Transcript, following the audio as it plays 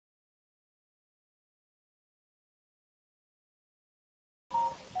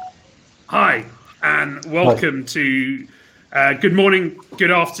Hi, and welcome to good morning,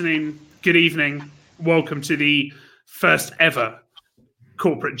 good afternoon, good evening. Welcome to the first ever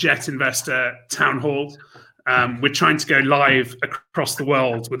corporate jet investor town hall. We're trying to go live across the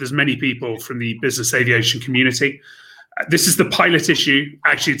world with as many people from the business aviation community. This is the pilot issue.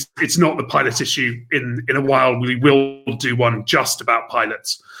 Actually, it's not the pilot issue. In a while, we will do one just about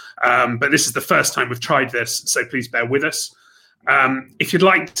pilots. But this is the first time we've tried this, so please bear with us. If you'd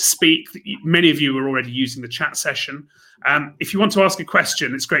like to speak, many of you are already using the chat session. If you want to ask a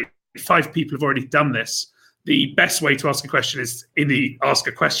question, it's great. 5 people have already done this. The best way to ask a question is in the Ask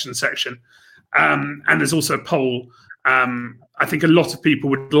a Question section. And there's also a poll. I think a lot of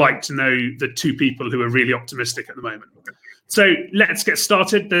people would like to know the 2 people who are really optimistic at the moment. So let's get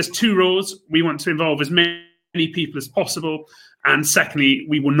started. There's 2 rules. We want to involve as many people as possible. And secondly,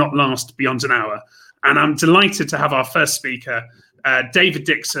 we will not last beyond an hour. And I'm delighted to have our first speaker, David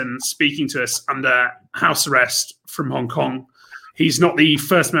Dixon, speaking to us under house arrest from Hong Kong. He's not the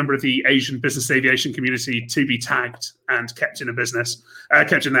first member of the Asian business aviation community to be tagged and kept in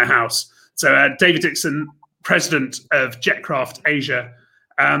kept in their house. So David Dixon, president of Jetcraft Asia,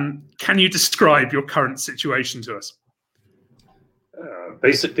 can you describe your current situation to us?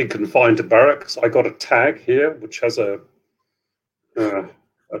 Basically confined to barracks. I got a tag here, which has a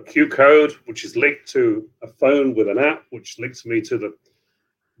Q code, which is linked to a phone with an app, which links me to the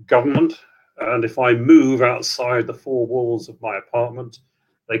government. And if I move outside the 4 walls of my apartment,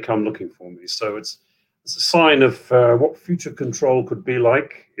 they come looking for me. So it's a sign of what future control could be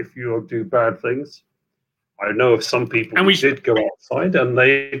like if you do bad things. I know of some people who did go outside and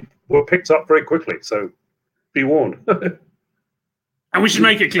they were picked up very quickly. So be warned. And we should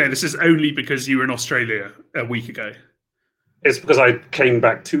make it clear, this is only because you were in Australia a week ago. It's because I came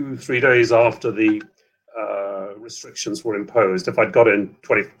back 2-3 days after the restrictions were imposed. If I'd got in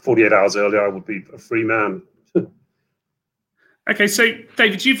 48 hours earlier, I would be a free man. Okay, so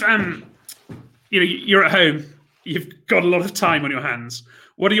David, you're at home. You've got a lot of time on your hands.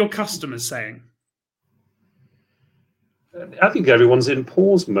 What are your customers saying? I think everyone's in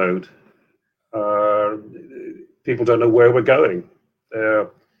pause mode. People don't know where we're going. They're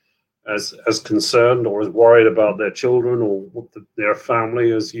as concerned or as worried about their children or what their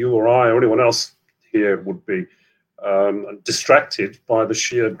family as you or I or anyone else here would be, distracted by the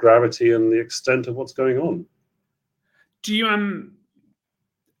sheer gravity and the extent of what's going on. Do you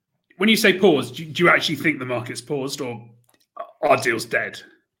when you say pause, do you actually think the market's paused, or are deals dead?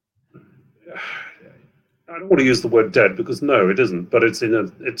 I don't want to use the word dead because no, it isn't. But it's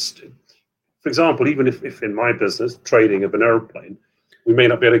for example, even if in my business trading of an airplane, we may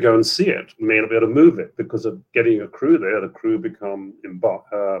not be able to go and see it. We may not be able to move it because of getting a crew there. The crew become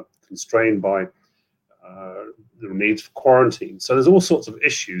constrained by the needs for quarantine. So there's all sorts of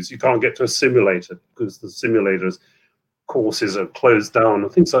issues. You can't get to a simulator because the simulators courses are closed down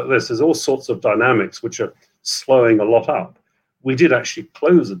and things like this. There's all sorts of dynamics which are slowing a lot up. We did actually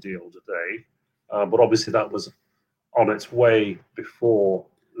close a deal today, but obviously that was on its way before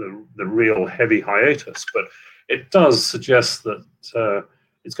the real heavy hiatus. But it does suggest that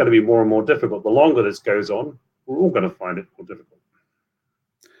it's going to be more and more difficult. The longer this goes on, we're all going to find it more difficult.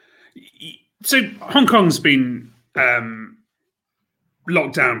 So Hong Kong's been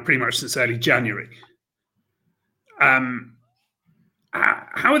locked down pretty much since early January. How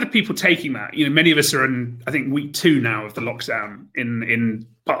are the people taking that? Many of us are in, I think, week 2 now of the lockdown in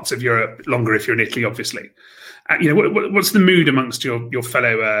parts of Europe, longer if you're in Italy, obviously. What's the mood amongst your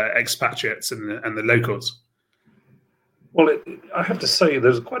fellow expatriates and the locals? Well, I have to say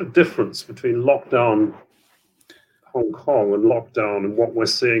there's quite a difference between lockdown Hong Kong and lockdown and what we're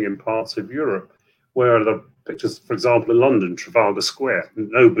seeing in parts of Europe, where the pictures, for example, in London, Trafalgar Square,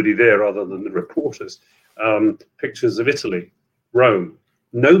 nobody there other than the reporters. Pictures of Italy, Rome,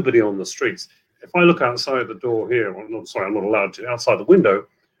 nobody on the streets. If I look outside the door here, I'm not allowed to, outside the window,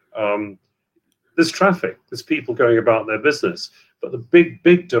 there's traffic, there's people going about their business. But the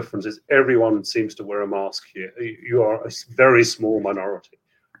big difference is everyone seems to wear a mask here. You are a very small minority.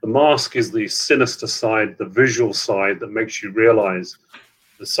 The mask is the sinister side, the visual side that makes you realize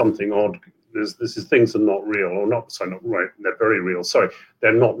there's something odd. Things are not real, or not right. They're very real. Sorry,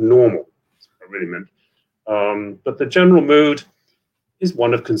 they're not normal. That's what I really meant. But the general mood is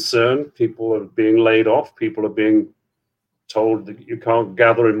one of concern. People are being laid off. People are being told that you can't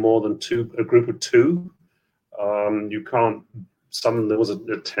gather in more than a group of 2. You can't. There was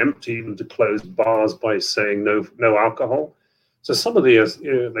an attempt even to close bars by saying no alcohol. So some of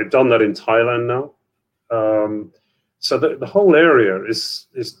they've done that in Thailand now. So the whole area is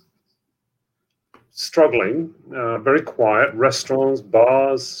struggling, very quiet. Restaurants,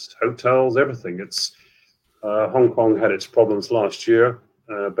 bars, hotels, everything. It's Hong Kong had its problems last year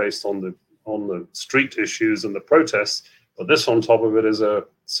based on the street issues and the protests, but this on top of it is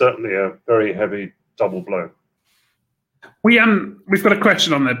certainly a very heavy double blow. We've got a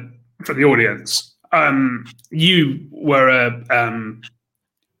question for the audience. You were at an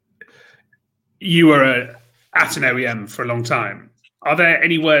OEM for a long time. Are there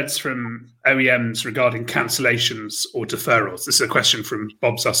any words from OEMs regarding cancellations or deferrals? This is a question from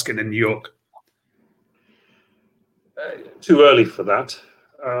Bob Suskin in New York. Too early for that.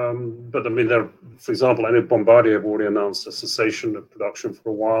 But I mean, for example, I know Bombardier have already announced a cessation of production for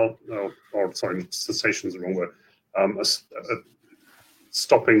a while. Cessation is the wrong word.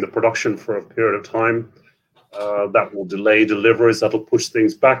 Stopping the production for a period of time. That will delay deliveries. That'll push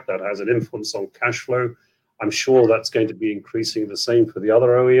things back. That has an influence on cash flow. I'm sure that's going to be increasing the same for the other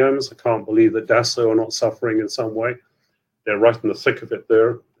OEMs. I can't believe that Dassault are not suffering in some way. They're right in the thick of it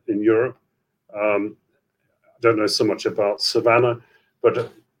there in Europe. I don't know so much about Savannah,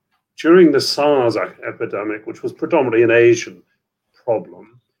 but during the SARS epidemic, which was predominantly an Asian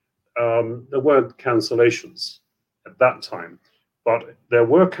problem, there weren't cancellations at that time. But there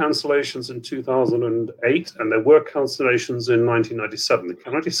were cancellations in 2008, and there were cancellations in 1997. The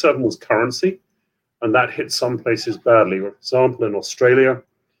 1997 was currency, and that hit some places badly. For example, in Australia,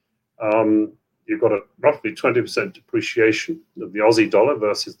 you've got a roughly 20% depreciation of the Aussie dollar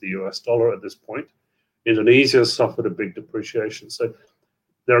versus the US dollar at this point. Indonesia suffered a big depreciation. So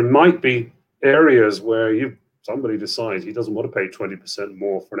there might be areas where somebody decides he doesn't want to pay 20%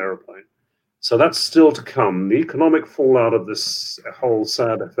 more for an aeroplane. So that's still to come. The economic fallout of this whole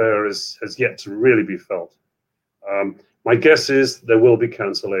sad affair has yet to really be felt. My guess is there will be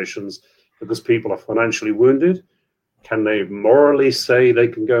cancellations because people are financially wounded. Can they morally say they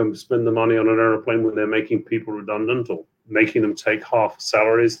can go and spend the money on an airplane when they're making people redundant or making them take half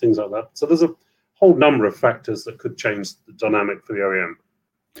salaries, things like that? So there's a whole number of factors that could change the dynamic for the OEM.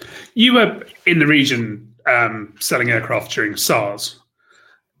 You were in the region selling aircraft during SARS.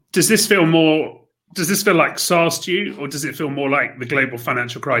 Does this feel like SARS to you, or does it feel more like the global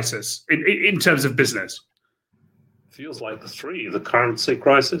financial crisis in terms of business? It feels like the currency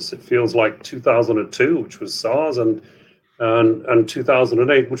crisis. It feels like 2002, which was SARS, and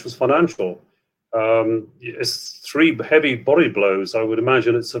 2008, which was financial. It's three heavy body blows. I would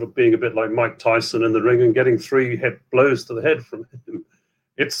imagine it's sort of being a bit like Mike Tyson in the ring and getting three blows to the head from him.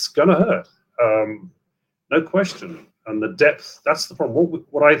 It's going to hurt, no question. And the depth, that's the problem.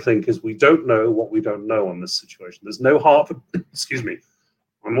 What I think is we don't know what we don't know on this situation. There's no Harvard, excuse me,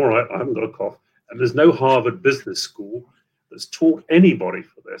 I'm all right, I haven't got a cough. And there's no Harvard Business School that's taught anybody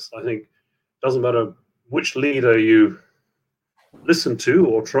for this. I think it doesn't matter which leader you listen to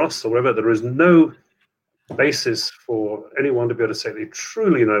or trust or whatever, there is no basis for anyone to be able to say they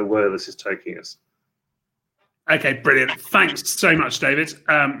truly know where this is taking us. Okay, brilliant. Thanks so much, David.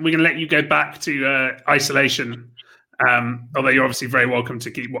 We're going to let you go back to isolation. Although you're obviously very welcome to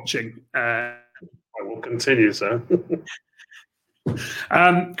keep watching. I will continue, sir.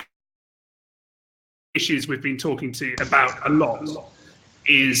 Issues we've been talking about a lot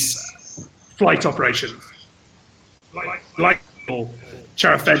is flight operations. Like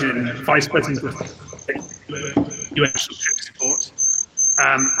Charafeddin, Vice President of US Trip Support.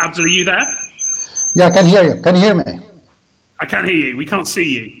 Abdul, are you there? Yeah, I can hear you. Can you hear me? I can hear you. We can't see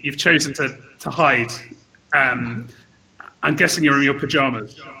you. You've chosen to hide. I'm guessing you're in your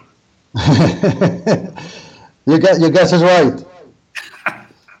pajamas. Your guess is right.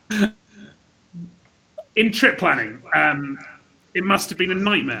 In trip planning, it must have been a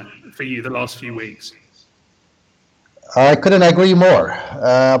nightmare for you the last few weeks. I couldn't agree more.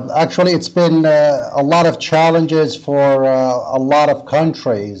 Actually, it's been a lot of challenges for a lot of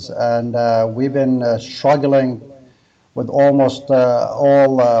countries, and we've been struggling with almost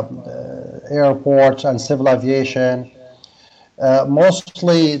all airports and civil aviation.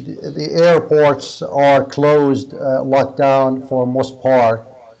 Mostly the airports are closed, locked down for most part.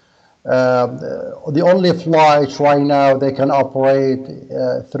 The only flights right now they can operate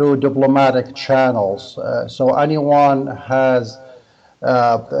through diplomatic channels. So anyone is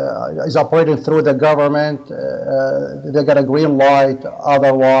operating through the government, they get a green light.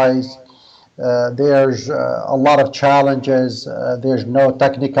 Otherwise, there's a lot of challenges. There's no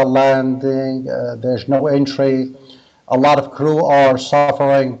technical landing. There's no entry. A lot of crew are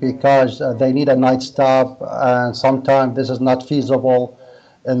suffering because they need a night stop, and sometimes this is not feasible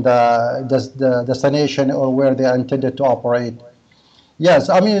in the destination or where they are intended to operate. Yes,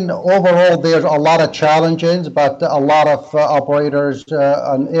 I mean, overall, there's a lot of challenges, but a lot of operators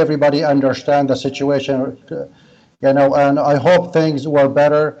and everybody understand the situation, and I hope things were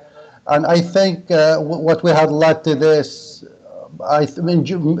better. And I think what we had led to this,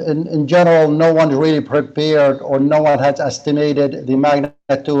 in general, no one really prepared or no one has estimated the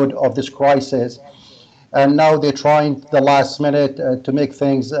magnitude of this crisis. And now they're trying the last minute to make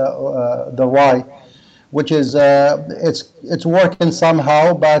things the right, which is it's working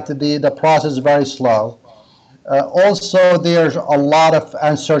somehow, but the process is very slow. Also, there's a lot of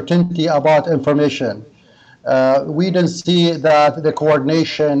uncertainty about information. We didn't see that the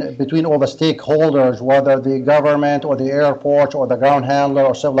coordination between all the stakeholders, whether the government or the airport or the ground handler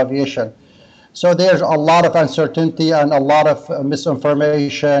or civil aviation. So there's a lot of uncertainty and a lot of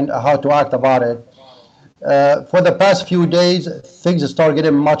misinformation how to act about it. For the past few days, things start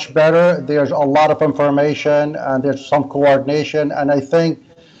getting much better. There's a lot of information and there's some coordination, and I think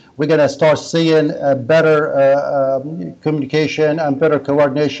we're going to start seeing better communication and better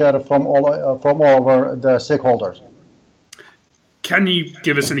coordination from all over the stakeholders. Can you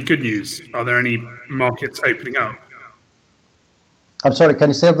give us any good news? Are there any markets opening up? I'm sorry,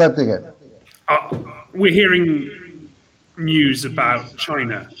 can you say that again? We're hearing news about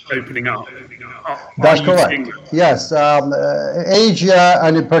China opening up. That's correct. Yes, Asia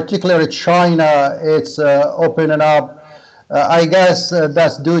and in particular China, it's opening up. I guess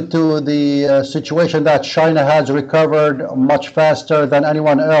that's due to the situation that China has recovered much faster than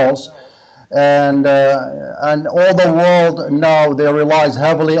anyone else, and all the world now they relies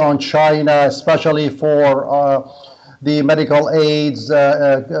heavily on China, especially for the medical aids,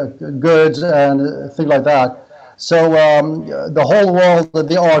 goods, and things like that. So the whole world,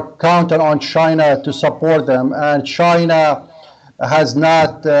 they are counting on China to support them, and China has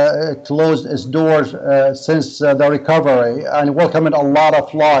not closed its doors since the recovery and welcoming a lot of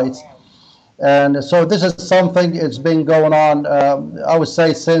flights. And so this is something it's been going on, I would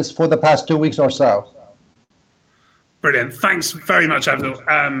say, since for the past 2 weeks or so. Brilliant. Thanks very much, Abdul.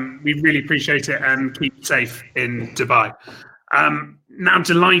 We really appreciate it, and keep safe in Dubai. Now,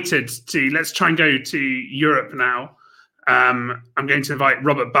 delighted let's try and go to Europe now. I'm going to invite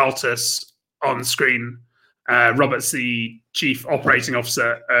Robert Baltus on screen. Robert's the Chief Operating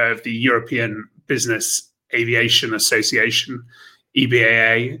Officer of the European Business Aviation Association,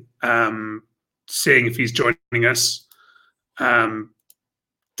 EBAA. Seeing if he's joining us.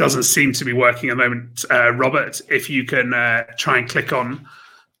 Doesn't seem to be working at the moment. Robert, if you can try and click on.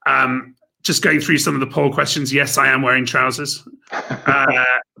 Just going through some of the poll questions. Yes, I am wearing trousers.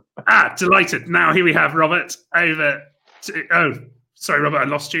 Delighted. Now here we have Robert over to, sorry, Robert, I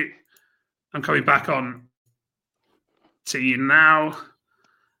lost you. I'm coming back on to you now.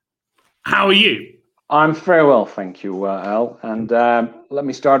 How are you? I'm very well, thank you, Al. And let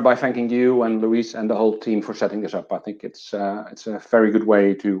me start by thanking you and Luis and the whole team for setting this up. I think it's a very good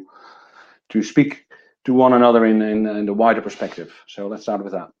way to speak to one another in the wider perspective. So let's start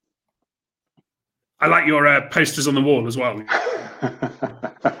with that. I like your posters on the wall as well.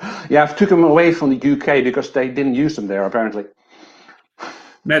 Yeah, I've took them away from the UK because they didn't use them there, apparently.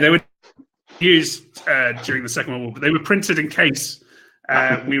 No, they were used during the Second World War, but they were printed in case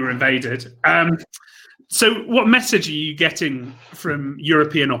we were invaded. So what message are you getting from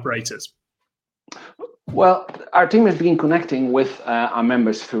European operators? Well, our team has been connecting with our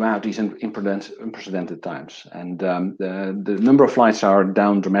members throughout these unprecedented times, and the number of flights are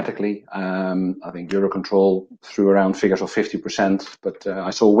down dramatically. I think Eurocontrol threw around figures of 50%, but I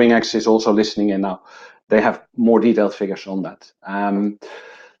saw WingX is also listening in now. They have more detailed figures on that.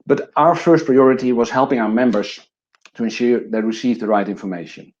 But our first priority was helping our members to ensure they receive the right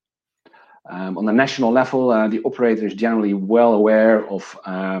information. On the national level, the operator is generally well aware of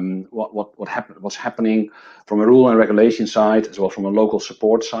what's happening from a rule and regulation side, as well from a local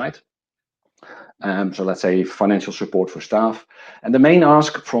support side. So let's say financial support for staff. And the main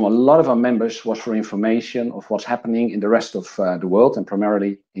ask from a lot of our members was for information of what's happening in the rest of the world, and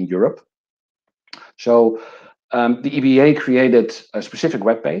primarily in Europe. So the EBAA created a specific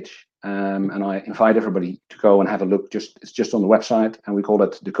webpage, and I invite everybody to go and have a look. It's just on the website, and we call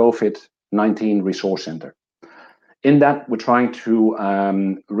it the COVID-19 Resource Center. In that, we're trying to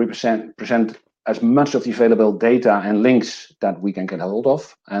present as much of the available data and links that we can get hold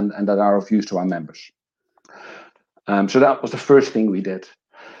of and that are of use to our members. So that was the first thing we did.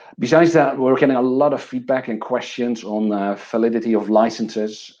 Besides that, we're getting a lot of feedback and questions on validity of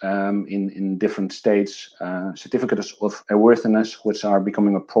licenses in different states, certificates of airworthiness, which are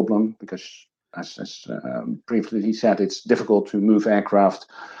becoming a problem because, as previously said, it's difficult to move aircraft,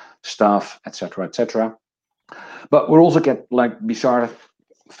 staff, etc., etc. But we'll also get like bizarre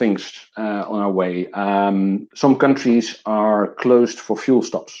things on our way. Some countries are closed for fuel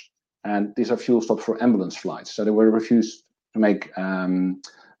stops, and these are fuel stops for ambulance flights. So they were refused to make,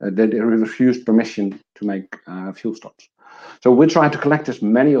 they refused permission to make fuel stops. So we're trying to collect as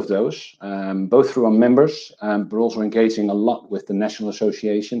many of those, both through our members, but also engaging a lot with the national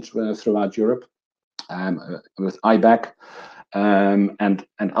associations throughout Europe, with EBAA and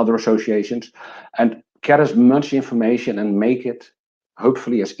other associations, and get as much information and make it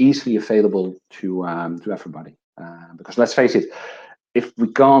hopefully as easily available to everybody. Because let's face it, if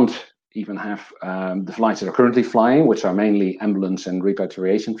we can't even have the flights that are currently flying, which are mainly ambulance and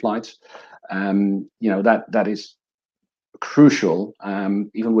repatriation flights, that is crucial.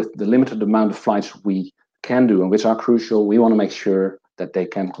 Even with the limited amount of flights we can do and which are crucial, we want to make sure that they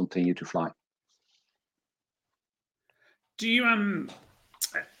can continue to fly. Do you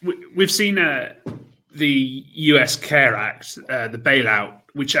we've seen the US CARE Act, the bailout,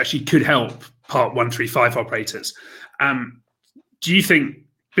 which actually could help Part 135 operators. Do you think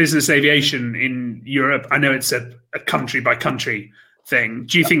business aviation in Europe, I know it's a country by country thing,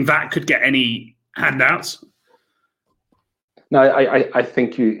 do you think that could get any handouts? No, I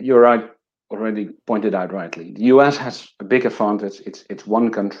think you're right, already pointed out rightly. The US has a big advantage. It's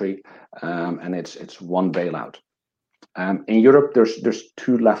one country, and it's one bailout. In Europe, there's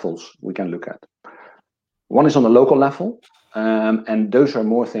two levels we can look at. One is on the local level, and those are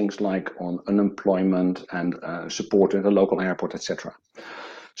more things like on unemployment and support at the local airport, etc.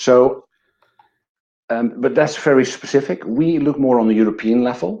 So, but that's very specific. We look more on the European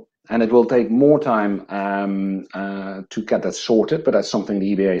level, and it will take more time to get that sorted, but that's something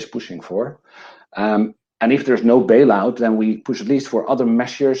the EBAA is pushing for. And if there's no bailout, then we push at least for other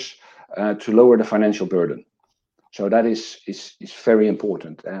measures to lower the financial burden. So that is very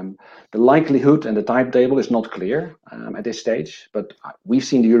important. The likelihood and the timetable is not clear at this stage, but we've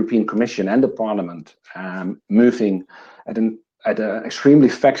seen the European Commission and the Parliament moving at an extremely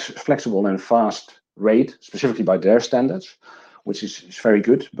flexible and fast rate, specifically by their standards, which is very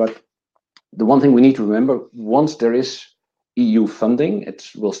good. But the one thing we need to remember, once there is EU funding,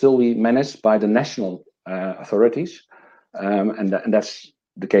 it will still be managed by the national authorities, and that's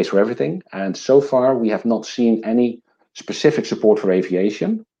the case for everything. And so far, we have not seen any specific support for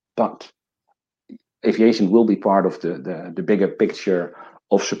aviation, but aviation will be part of the bigger picture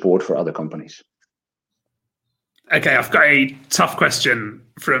of support for other companies. Okay, I've got a tough question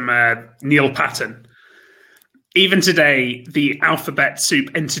from Neil Patton. Even today, the alphabet soup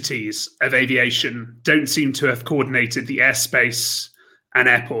entities of aviation don't seem to have coordinated the airspace and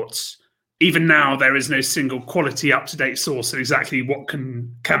airports. Even now, there is no single quality, up-to-date source of exactly what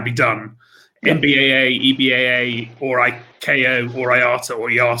can be done. Yep. NBAA, EBAA, or ICAO, or IATA, or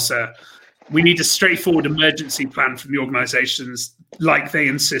EASA. We need a straightforward emergency plan from the organisations like they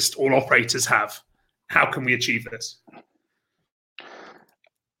insist all operators have. How can we achieve this?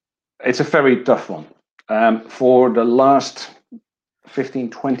 It's a very tough one. For the last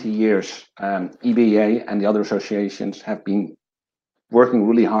 15, 20 years, EBAA and the other associations have been working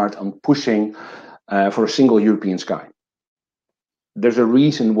really hard on pushing for a single European sky. There's a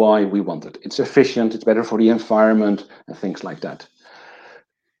reason why we want it. It's efficient, it's better for the environment, and things like that.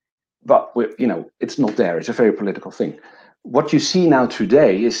 But it's not there. It's a very political thing. What you see now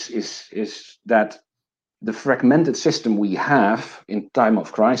today is that the fragmented system we have in time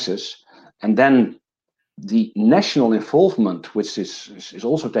of crisis, and then the national involvement, which is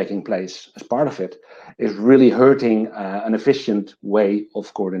also taking place as part of it, is really hurting an efficient way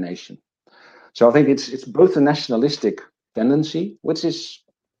of coordination. So I think it's both a nationalistic tendency, which is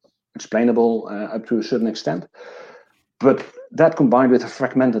explainable up to a certain extent, but that combined with a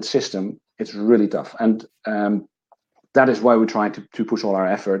fragmented system, it's really tough. And that is why we try to push all our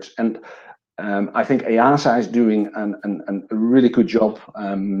efforts. And I think EASA is doing a really good job.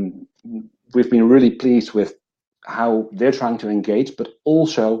 We've been really pleased with how they're trying to engage, but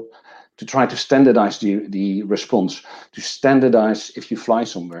also to try to standardize the response, to standardize if you fly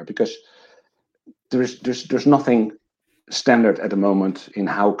somewhere, because there's nothing standard at the moment in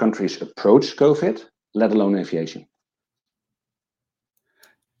how countries approach COVID, let alone aviation.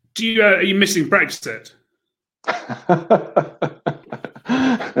 Are you missing Brexit?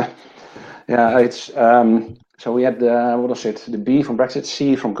 Yeah, it's so we had the B from Brexit,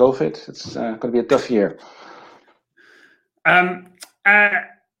 C from COVID. It's going to be a tough year.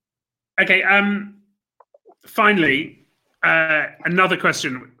 Okay. Finally, another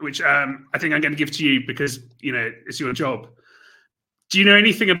question, which I think I'm going to give to you because it's your job. Do you know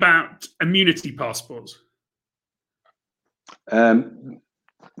anything about immunity passports?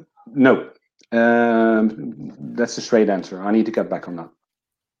 No, That's the straight answer. I need to get back on that.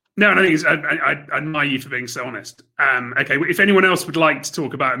 No, I think I admire you for being so honest. Okay, if anyone else would like to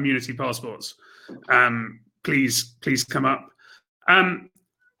talk about immunity passports, please come up.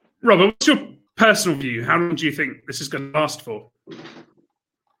 Robert, what's your personal view? How long do you think this is going to last for?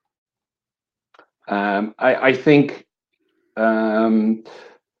 I think the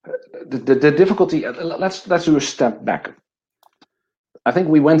difficulty. Let's do a step back. I think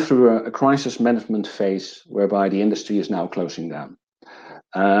we went through a crisis management phase whereby the industry is now closing down.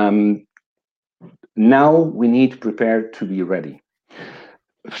 Now we need to prepare to be ready.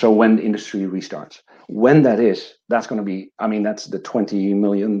 So when the industry restarts, when that is, that's going to be, I mean, that's the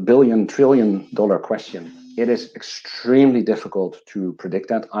 $20 trillion question. It is extremely difficult to predict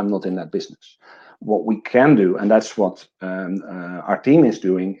that. I'm not in that business. What we can do, and that's what our team is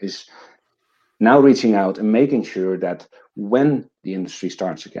doing, is now reaching out and making sure that when the industry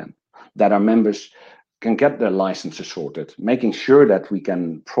starts again, that our members can get their licenses sorted, making sure that we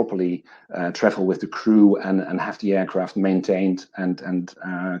can properly travel with the crew and have the aircraft maintained and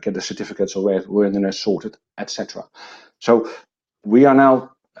get the certificates of worthiness sorted, etc. So we are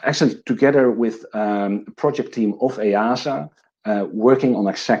now actually together with a project team of EASA working on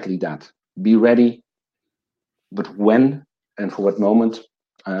exactly that. Be ready, but when and for what moment?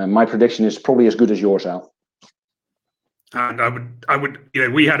 My prediction is probably as good as yours, Al. And I would,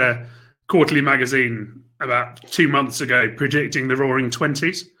 we had a quarterly magazine about 2 months ago predicting the Roaring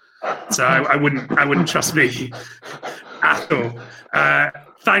 '20s, so I wouldn't trust me at all.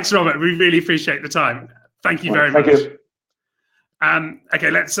 Thanks, Robert. We really appreciate the time. Thank you very much. Thank you.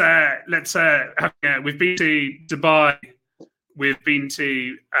 Okay, let's we've been to Dubai, we've been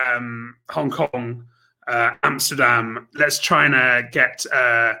to Hong Kong, Amsterdam. Let's try and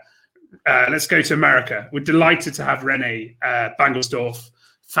let's go to America. We're delighted to have Rene Banglesdorf,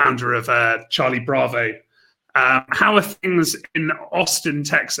 founder of Charlie Bravo. How are things in Austin,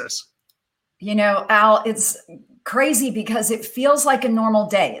 Texas? Al, it's crazy because it feels like a normal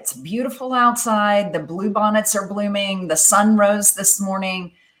day. It's beautiful outside. The bluebonnets are blooming. The sun rose this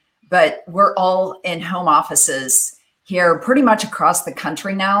morning, but we're all in home offices here pretty much across the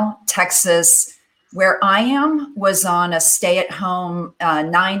country now. Texas, where I am, was on a stay-at-home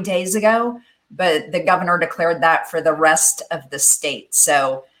 9 days ago, but the governor declared that for the rest of the state.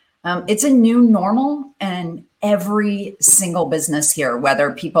 So it's a new normal, and every single business here,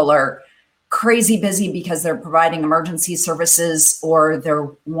 whether people are crazy busy because they're providing emergency services or they're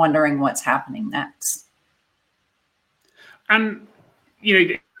wondering what's happening next. And,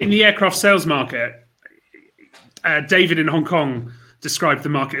 in the aircraft sales market, David in Hong Kong described the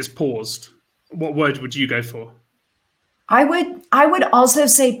market as paused. What word would you go for? I would also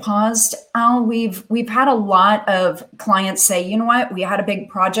say paused, Al. We've had a lot of clients say, you know what, we had a big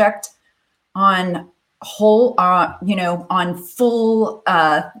project on full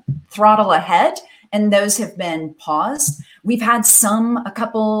throttle ahead, and those have been paused. We've had a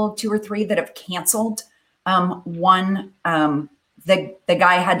couple, 2 or 3 that have canceled. One, the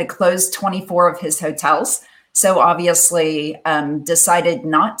guy had to close 24 of his hotels. So obviously decided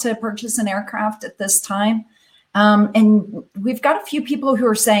not to purchase an aircraft at this time. And we've got a few people who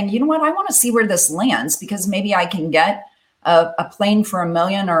are saying, you know what, I want to see where this lands because maybe I can get a plane for $1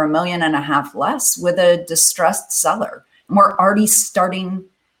 million or $1.5 million less with a distressed seller. And we're already starting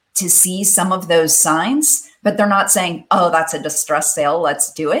to see some of those signs, but they're not saying, oh, that's a distressed sale,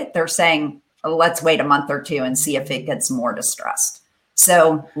 let's do it. They're saying, oh, let's wait a month or 2 and see if it gets more distressed.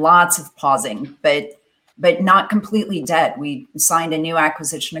 So lots of pausing, but not completely dead. We signed a new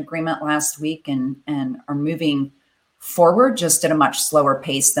acquisition agreement last week and are moving forward just at a much slower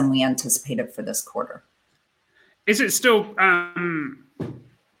pace than we anticipated for this quarter. Is it still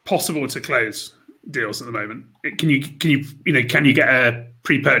possible to close deals at the moment? Can you get a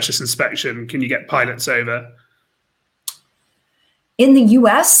pre-purchase inspection? Can you get pilots over? In the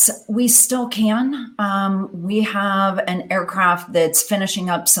US, we still can. We have an aircraft that's finishing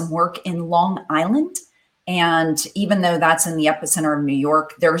up some work in Long Island. And even though that's in the epicenter of New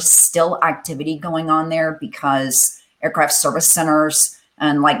York, there's still activity going on there because aircraft service centers,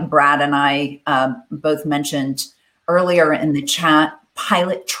 and like Brad and I both mentioned earlier in the chat,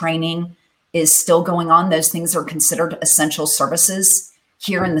 pilot training is still going on. Those things are considered essential services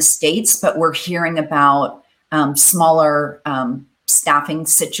here in the States, but we're hearing about smaller staffing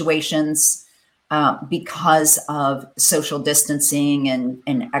situations because of social distancing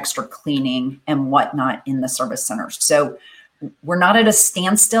and extra cleaning and whatnot in the service centers. So we're not at a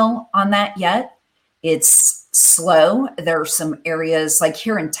standstill on that yet. It's slow. There are some areas like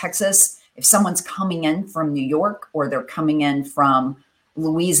here in Texas, if someone's coming in from New York or they're coming in from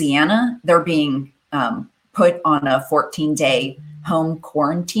Louisiana, they're being put on a 14-day home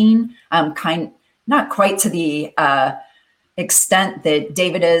quarantine, not quite to the extent that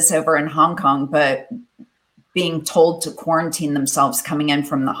David is over in Hong Kong, but being told to quarantine themselves coming in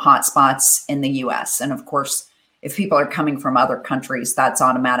from the hotspots in the US. And of course, if people are coming from other countries, that's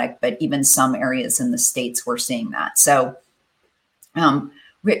automatic, but even some areas in the States, we're seeing that. So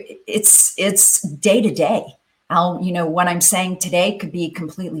it's day to day. What I'm saying today could be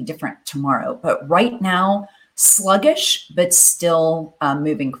completely different tomorrow, but right now, sluggish, but still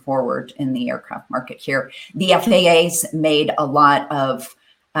moving forward in the aircraft market here. The FAA's made a lot of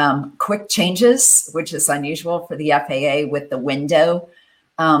quick changes, which is unusual for the FAA with the window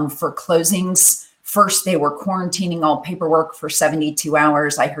for closings. First, they were quarantining all paperwork for 72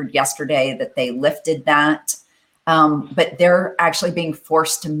 hours. I heard yesterday that they lifted that, but they're actually being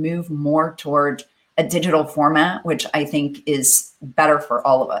forced to move more toward a digital format, which I think is better for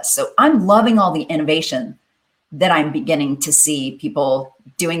all of us. So I'm loving all the innovation that I'm beginning to see, people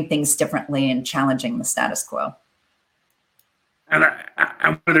doing things differently and challenging the status quo. And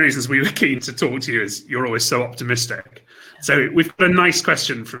one of the reasons we were keen to talk to you is you're always so optimistic. So we've got a nice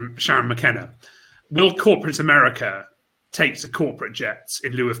question from Sharon McKenna. Will corporate America take to corporate jets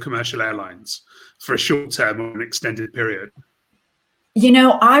in lieu of commercial airlines for a short term or an extended period?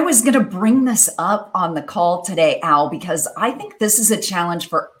 I was going to bring this up on the call today, Al, because I think this is a challenge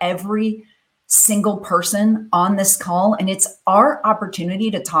for every single person on this call. And it's our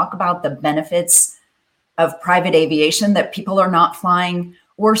opportunity to talk about the benefits of private aviation, that people are not flying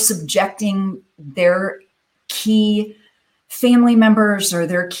or subjecting their key family members or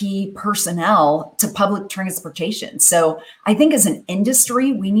their key personnel to public transportation. So I think as an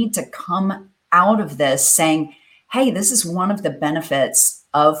industry, we need to come out of this saying, hey, this is one of the benefits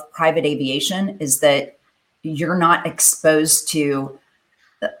of private aviation, is that you're not exposed to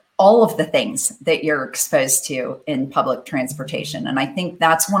all of the things that you're exposed to in public transportation. And I think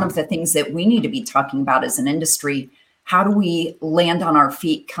that's one of the things that we need to be talking about as an industry. How do we land on our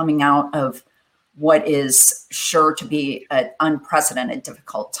feet coming out of what is sure to be an unprecedented,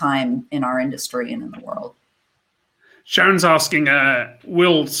 difficult time in our industry and in the world? Sharon's asking,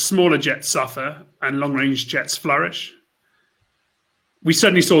 will smaller jets suffer and long-range jets flourish? We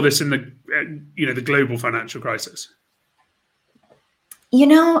certainly saw this in the global financial crisis.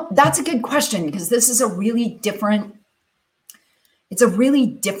 That's a good question, because this is a really different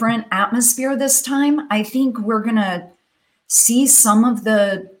atmosphere this time. I think we're going to see some of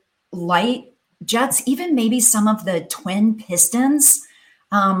the light jets, even maybe some of the twin pistons,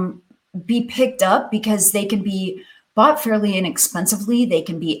 be picked up because they can be bought fairly inexpensively. They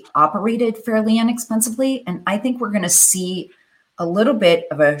can be operated fairly inexpensively. And I think we're going to see a little bit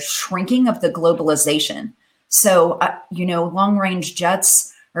of a shrinking of the globalization. So, long-range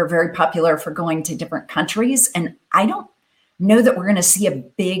jets are very popular for going to different countries. And I don't know that we're going to see a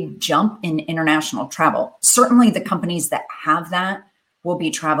big jump in international travel. Certainly the companies that have that will be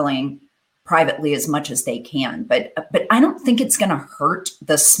traveling privately as much as they can. But I don't think it's going to hurt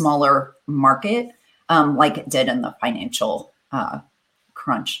the smaller market like it did in the financial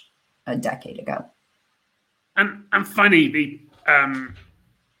crunch a decade ago. And finally, at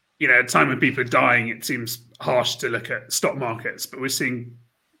a time when people are dying, it seems harsh to look at stock markets, but we're seeing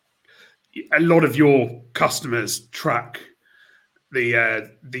a lot of your customers track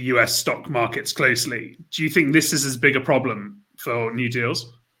the US stock markets closely. Do you think this is as big a problem for new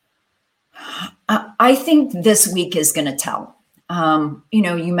deals? I think this week is going to tell.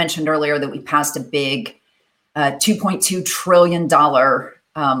 You mentioned earlier that we passed a big $2.2 trillion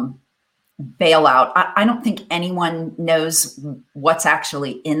bailout. I don't think anyone knows what's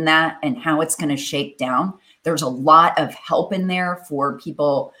actually in that and how it's going to shake down. There's a lot of help in there for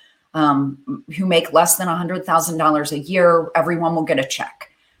people who make less than $100,000 a year. Everyone will get a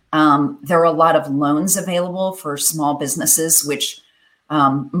check. There are a lot of loans available for small businesses, which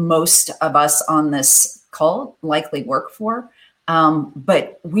most of us on this call likely work for.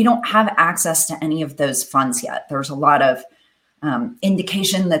 But we don't have access to any of those funds yet. There's a lot of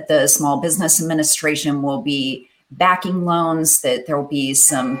indication that the Small Business Administration will be backing loans, that there will be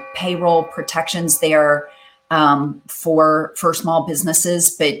some payroll protections there for small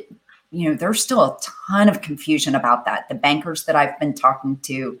businesses. But, there's still a ton of confusion about that. The bankers that I've been talking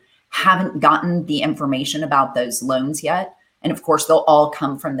to haven't gotten the information about those loans yet. And of course, they'll all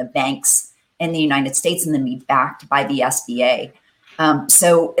come from the banks in the United States and then be backed by the SBA.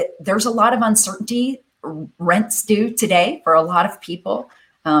 So there's a lot of uncertainty. Rent's due today for a lot of people.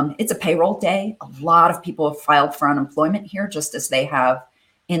 It's a payroll day. A lot of people have filed for unemployment here, just as they have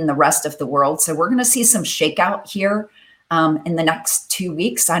in the rest of the world. So we're going to see some shakeout here. in the next 2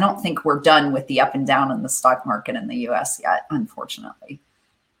 weeks. I don't think we're done with the up and down in the stock market in the US yet, unfortunately.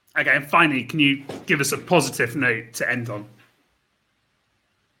 Okay, and finally, can you give us a positive note to end on?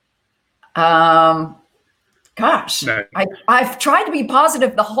 Gosh, no. I've tried to be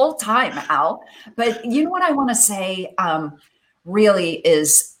positive the whole time, Al. But you know what I want to say really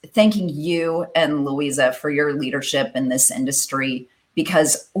is thanking you and Louisa for your leadership in this industry,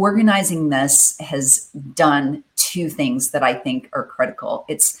 because organizing this has done two things that I think are critical.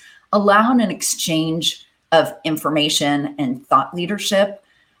 It's allowed an exchange of information and thought leadership,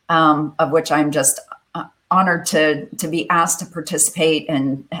 of which I'm just honored to be asked to participate,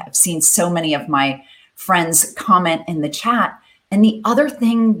 and have seen so many of my friends comment in the chat. And the other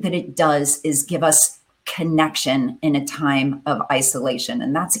thing that it does is give us connection in a time of isolation.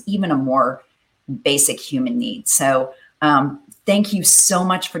 And that's even a more basic human need. So thank you so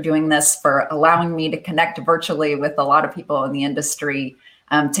much for doing this, for allowing me to connect virtually with a lot of people in the industry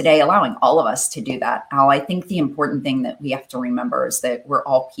today, allowing all of us to do that. Al, I think the important thing that we have to remember is that we're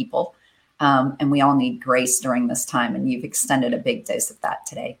all people, and we all need grace during this time. And you've extended a big dose of that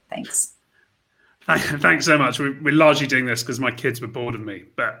today. Thanks. Thanks so much. We're largely doing this because my kids were bored of me,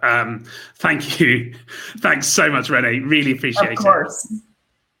 but thank you. Thanks so much, Rene. Really appreciate it. Of course.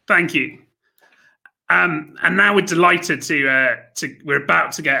 Thank you. And now we're delighted we're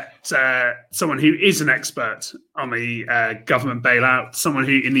about to get someone who is an expert on the government bailout, someone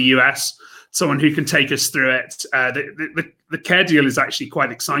who in the US, someone who can take us through it. The CARE deal is actually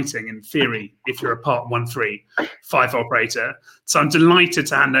quite exciting in theory if you're a Part 135 operator. So I'm delighted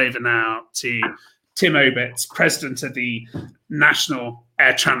to hand over now to Tim Obitts, president of the National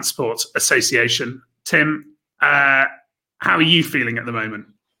Air Transport Association. Tim, how are you feeling at the moment?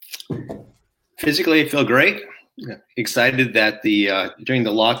 Physically, I feel great. Excited that during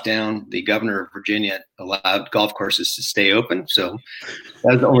the lockdown, the governor of Virginia allowed golf courses to stay open. So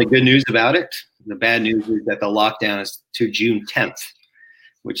that's the only good news about it. The bad news is that the lockdown is to June 10th,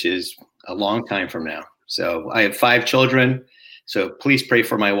 which is a long time from now. So I have 5 children. So please pray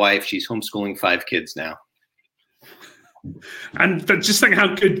for my wife. She's homeschooling 5 kids now. But just think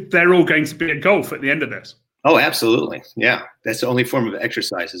how good they're all going to be at golf at the end of this. Oh, absolutely. Yeah. That's the only form of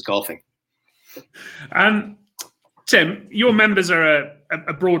exercise is golfing. Tim, your members are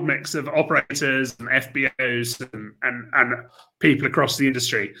a broad mix of operators and FBOs and people across the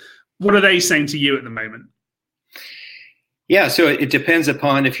industry. What are they saying to you at the moment? Yeah, so it depends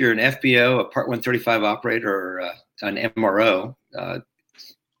upon if you're an FBO, a Part 135 operator, or an MRO.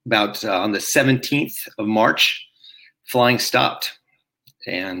 About on the 17th of March, flying stopped.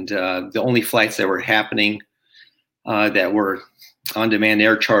 And the only flights that were happening that were on-demand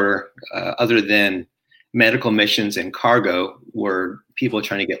air charter, other than medical missions and cargo, were people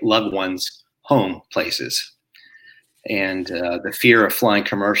trying to get loved ones home places. And the fear of flying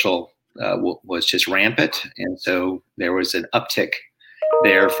commercial was just rampant. And so there was an uptick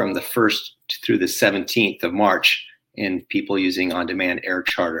there from the 1st through the 17th of March in people using on-demand air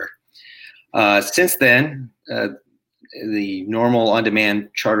charter. Since then, the normal on-demand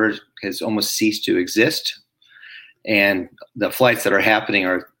charter has almost ceased to exist. And the flights that are happening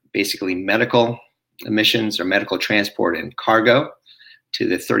are basically medical missions or medical transport and cargo to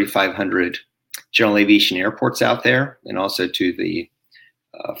the 3,500 general aviation airports out there, and also to the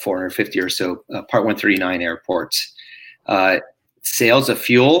 450 or so Part 139 airports. Sales of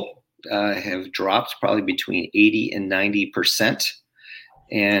fuel have dropped probably between 80 and 90%.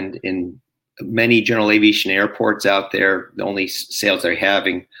 And in many general aviation airports out there, the only sales they're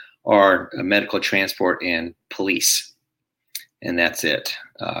having are medical transport and police. And that's it.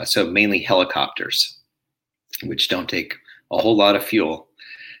 So mainly helicopters, which don't take a whole lot of fuel.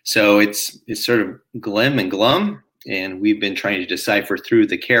 So it's sort of glim and glum. And we've been trying to decipher through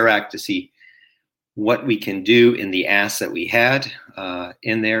the CARE Act to see what we can do in the asks that we had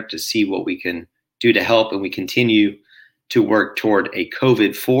in there, to see what we can do to help. And we continue to work toward a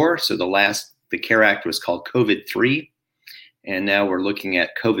COVID-4. So the CARE Act was called COVID-3. And now we're looking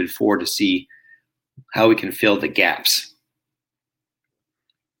at COVID-4 to see how we can fill the gaps.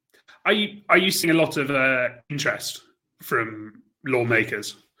 Are you seeing a lot of interest from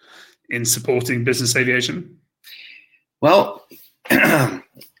lawmakers in supporting business aviation? Well,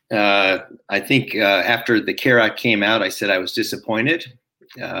 I think after the CARE Act came out, I said I was disappointed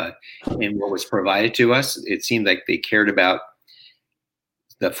in what was provided to us. It seemed like they cared about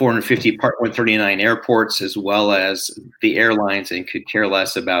the 450 Part 139 airports as well as the airlines, and could care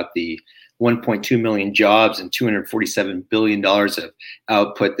less about the 1.2 million jobs and $247 billion of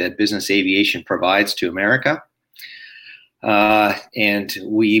output that business aviation provides to America. And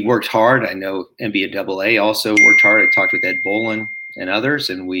we worked hard. I know NBAA also worked hard. I talked with Ed Bolin and others,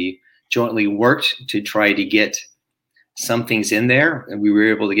 and we jointly worked to try to get some things in there. And we were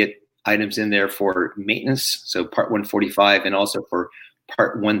able to get items in there for maintenance, so Part 145, and also for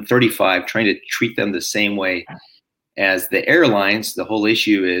Part 135, trying to treat them the same way as the airlines. The whole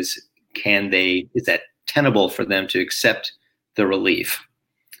issue is, is that tenable for them to accept the relief?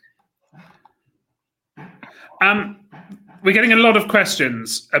 We're getting a lot of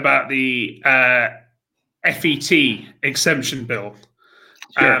questions about the FET exemption bill.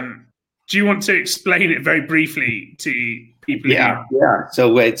 Sure. Do you want to explain it very briefly to people? Yeah.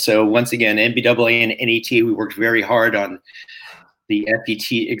 So once again, NBAA and NAT, we worked very hard on the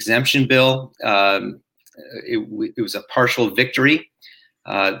FET exemption bill. It was a partial victory.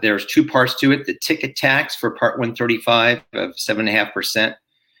 There's two parts to it. The ticket tax for Part 135 of 7.5%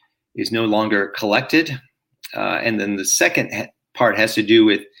 is no longer collected. And then the second part has to do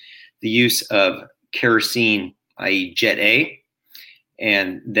with the use of kerosene, i.e. Jet A.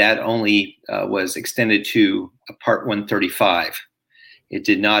 And that only was extended to Part 135. It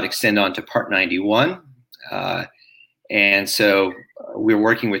did not extend on to Part 91. And so we're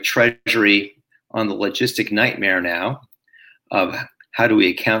working with Treasury on the logistic nightmare now of how do we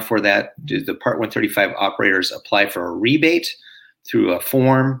account for that? Do the Part 135 operators apply for a rebate through a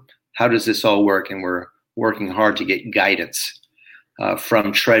form? How does this all work? And we're working hard to get guidance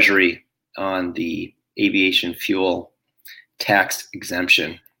from Treasury on the aviation fuel tax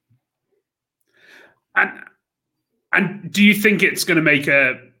exemption. And do you think it's going to make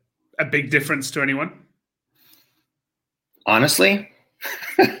a big difference to anyone? Honestly,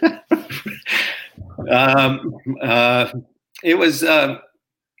 it was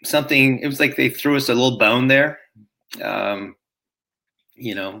something. It was like they threw us a little bone there.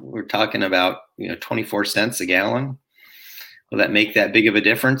 We're talking about 24 cents a gallon. Will that make that big of a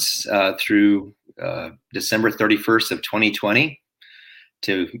difference through December 31st of 2020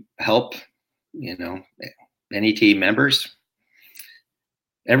 to help NET members?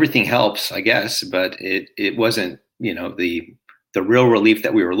 Everything helps, I guess, but it wasn't the real relief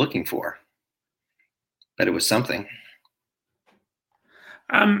that we were looking for. But it was something.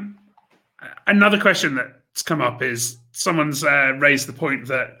 Another question that's come up is someone's raised the point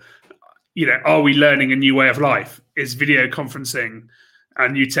that, are we learning a new way of life? Is video conferencing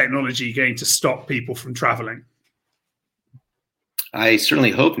and new technology going to stop people from traveling? I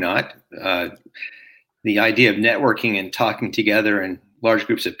certainly hope not. The idea of networking and talking together in large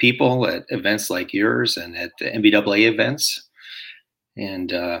groups of people at events like yours and at the NBAA events,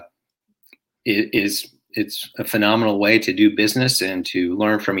 and it's a phenomenal way to do business and to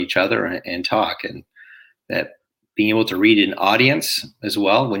learn from each other and talk. And that being able to read an audience as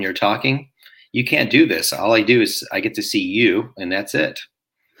well when you're talking, you can't do this. All I do is I get to see you, and that's it.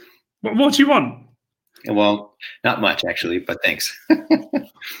 What do you want? Well, not much actually, but thanks.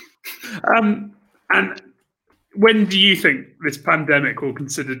 And when do you think this pandemic will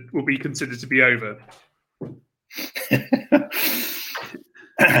be considered to be over?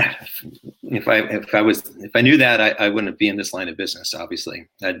 If I knew that, I wouldn't be in this line of business. Obviously,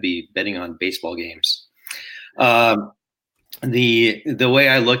 I'd be betting on baseball games. The way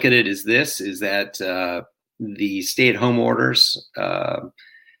I look at it is that the stay-at-home orders.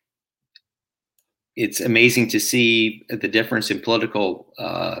 It's amazing to see the difference in political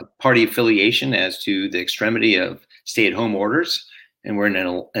party affiliation as to the extremity of stay-at-home orders, and we're in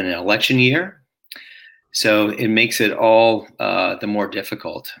an election year. So it makes it all the more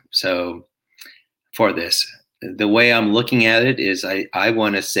difficult. So for this, the way I'm looking at it is I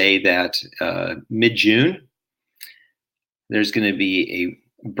want to say that mid-June, there's going to be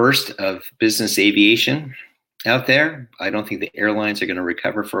a burst of business aviation out there. I don't think the airlines are going to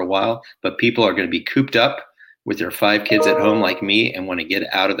recover for a while, but people are going to be cooped up with their 5 kids at home like me and want to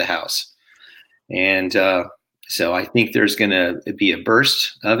get out of the house. And so I think there's going to be a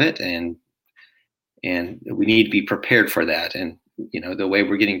burst of it, and we need to be prepared for that. And the way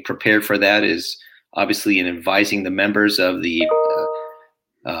we're getting prepared for that is obviously in advising the members of the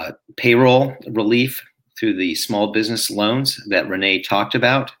payroll relief through the small business loans that Rene talked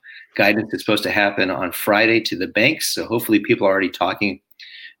about. Guidance is supposed to happen on Friday to the banks. So hopefully people are already talking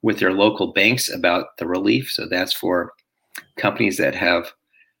with their local banks about the relief. So that's for companies that have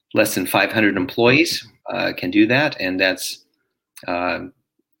less than 500 employees can do that. And that's can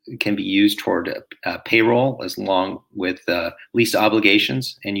be used toward payroll as long with lease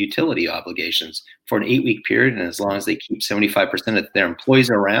obligations and utility obligations for an 8-week period. And as long as they keep 75% of their employees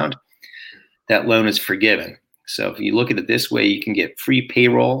around, that loan is forgiven. So if you look at it this way, you can get free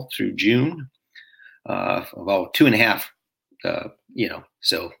payroll through June of 2.5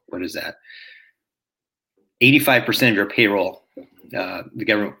 So what is that? 85% of your payroll, the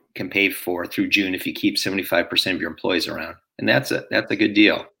government can pay for through June if you keep 75% of your employees around, and that's a good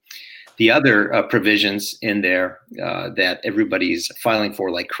deal. The other provisions in there that everybody's filing for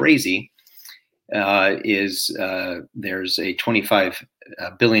like crazy is there's a $25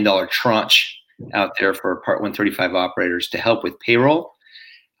 billion tranche out there for Part 135 operators to help with payroll.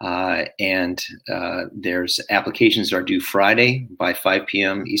 And there's applications that are due Friday by 5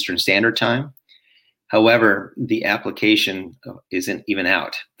 p.m. Eastern Standard Time. However, the application isn't even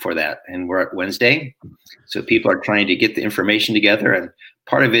out for that, and we're at Wednesday. So people are trying to get the information together, and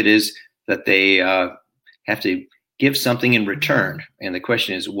part of it is that they have to give something in return. And the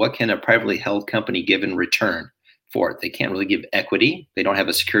question is, what can a privately held company give in return for it? They can't really give equity. They don't have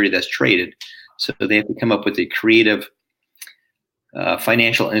a security that's traded. So they have to come up with a creative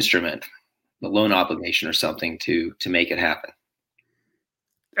financial instrument, a loan obligation or something to make it happen.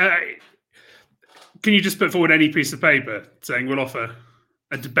 Can you just put forward any piece of paper saying we'll offer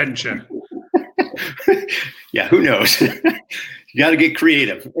a debenture? Yeah, who knows? You got to get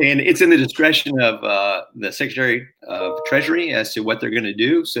creative, and it's in the discretion of the Secretary of Treasury as to what they're going to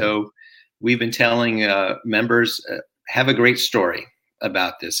do. So we've been telling members, have a great story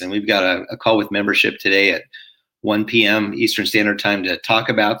about this, and we've got a call with membership today at 1 p.m. Eastern Standard Time to talk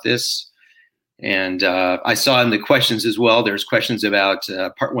about this. And I saw in the questions as well, there's questions about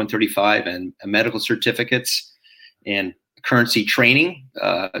Part 135 and medical certificates and currency training.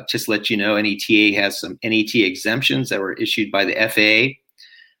 Just to let you know, NATA has some NATA exemptions that were issued by the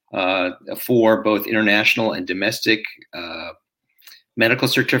FAA for both international and domestic medical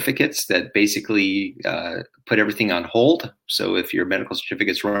certificates that basically put everything on hold. So if your medical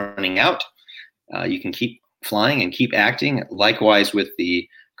certificate's running out, you can keep flying and keep acting. Likewise with the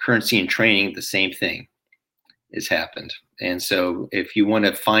currency and training, the same thing has happened. And so if you want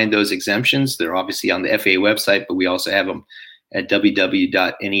to find those exemptions, they're obviously on the FAA website, but we also have them at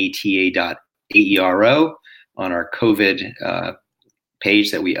www.nata.aero on our COVID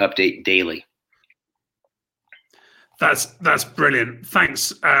page that we update daily. That's brilliant.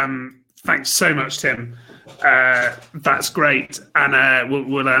 Thanks. Thanks so much, Tim. That's great. And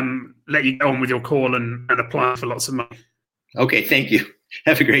we'll let you go on with your call and apply for lots of money. Okay, thank you.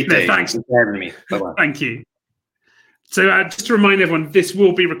 Have a great day. No, thanks for having me. Bye-bye. Thank you. So just to remind everyone, this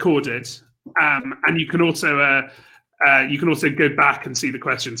will be recorded, and you can also go back and see the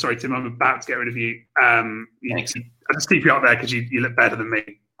question. Sorry, Tim, I'm about to get rid of you. Thanks. I'll just keep you up there because you look better than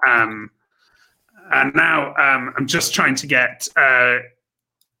me. And now I'm just trying to get.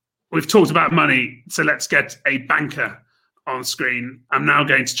 We've talked about money, so let's get a banker on screen. I'm now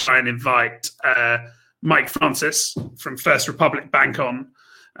going to try and invite Mike Francis from First Republic Bank on.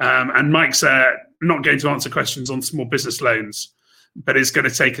 And Mike's not going to answer questions on small business loans, but is going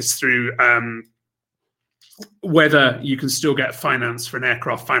to take us through whether you can still get finance for an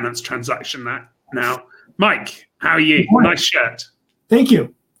aircraft finance transaction now. Mike, how are you? Nice shirt. Thank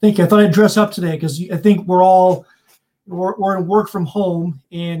you. I thought I'd dress up today because I think we're in work from home,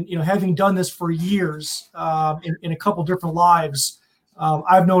 and having done this for years in a couple different lives,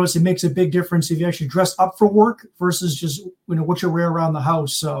 I've noticed it makes a big difference if you actually dress up for work versus just what you wear around the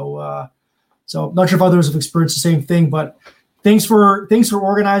house. So not sure if others have experienced the same thing, but thanks for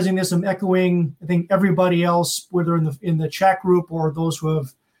organizing this. I'm echoing, I think, everybody else, whether in the chat group or those who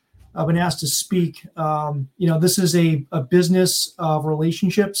have been asked to speak. This is a business of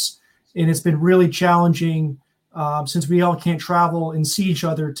relationships, and it's been really challenging since we all can't travel and see each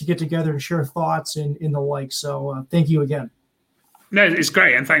other to get together and share thoughts and the like. So thank you again. No, it's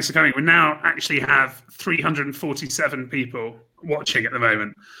great, and thanks for coming. We now actually have 347 people watching at the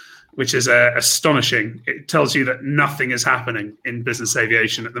moment, which is astonishing. It tells you that nothing is happening in business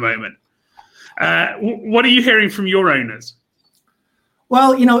aviation at the moment. What are you hearing from your owners?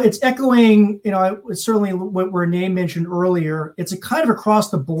 Well, it's echoing, it's certainly what Rene mentioned earlier. It's a kind of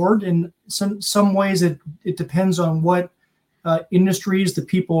across the board. In some ways, it depends on what industries the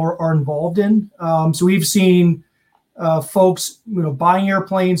people are involved in. So we've seen folks, buying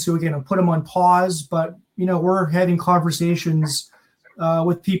airplanes, so again, put them on pause. But we're having conversations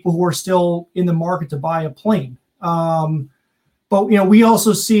with people who are still in the market to buy a plane. But we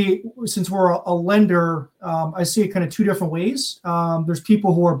also see, since we're a lender, I see it kind of two different ways. There's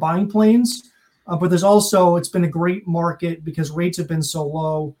people who are buying planes, but there's also, it's been a great market because rates have been so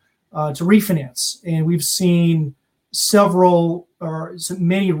low to refinance, and we've seen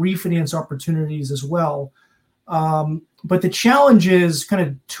many refinance opportunities as well. But the challenge is kind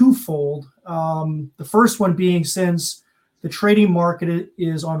of twofold. The first one being, since the trading market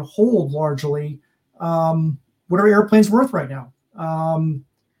is on hold largely, what are airplanes worth right now?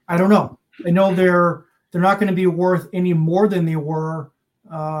 I don't know. I know they're not going to be worth any more than they were,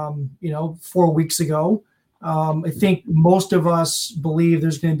 4 weeks ago. I think most of us believe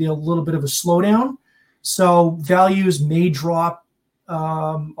there's going to be a little bit of a slowdown. So values may drop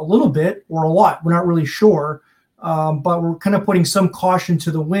a little bit or a lot. We're not really sure. But we're kind of putting some caution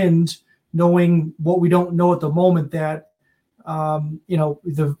to the wind, knowing what we don't know at the moment, that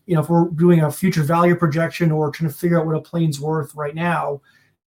if we're doing a future value projection or trying to figure out what a plane's worth right now,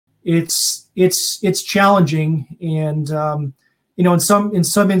 it's challenging. And in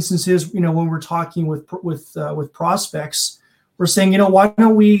some instances, when we're talking with prospects, we're saying, why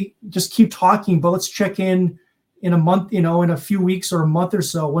don't we just keep talking, but let's check in a month, in a few weeks or a month or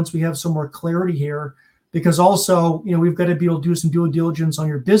so, once we have some more clarity here. Because also, we've got to be able to do some due diligence on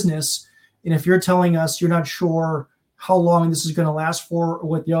your business. And if you're telling us you're not sure how long this is going to last for, or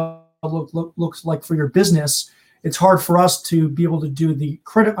what the outlook looks like for your business, it's hard for us to be able to do the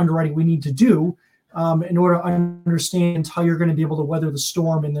credit underwriting we need to do in order to understand how you're going to be able to weather the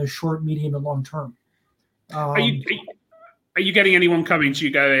storm in the short, medium, and long term. Are you getting anyone coming to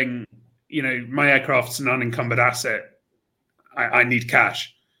you going, my aircraft's an unencumbered asset, I need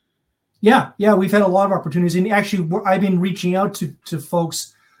cash? Yeah, we've had a lot of opportunities, and actually, I've been reaching out to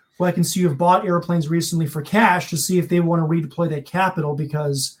folks who I can see have bought airplanes recently for cash to see if they want to redeploy that capital,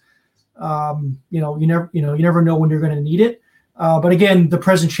 because you never know when you're going to need it. But again, the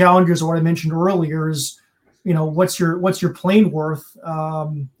present challenges, or what I mentioned earlier, is what's your plane worth?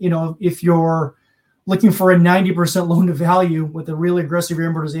 If you're looking for a 90% loan to value with a really aggressive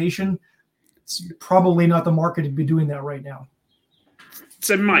amortization, it's probably not the market to be doing that right now.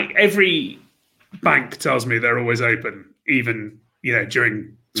 So, Mike, every bank tells me they're always open, even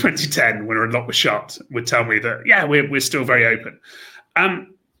during 2010 when a lot was shut, would tell me that we're still very open.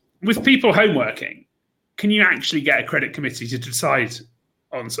 With people homeworking, can you actually get a credit committee to decide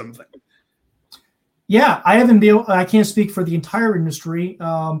on something? Yeah, I can't speak for the entire industry,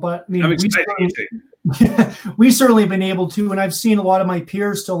 but I mean, we certainly have been able to, and I've seen a lot of my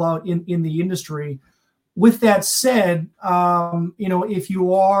peers still out in the industry. With that said, if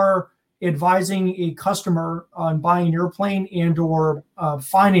you are advising a customer on buying an airplane and or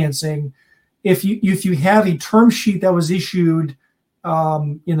financing, if you have a term sheet that was issued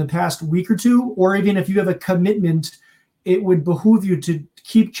in the past week or two, or even if you have a commitment, it would behoove you to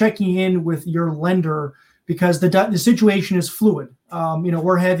keep checking in with your lender, because the situation is fluid.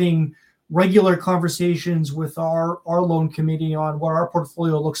 We're having regular conversations with our loan committee on what our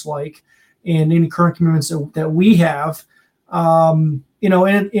portfolio looks like and any current commitments that we have, and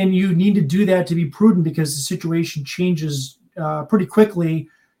you need to do that to be prudent, because the situation changes pretty quickly.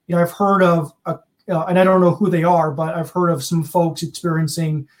 I've heard of, and I don't know who they are, but I've heard of some folks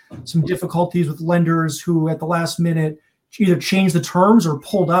experiencing some difficulties with lenders who at the last minute either changed the terms or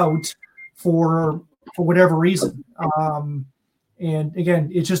pulled out for whatever reason. And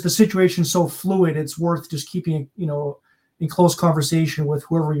again, it's just the situation's so fluid, it's worth just keeping, in close conversation with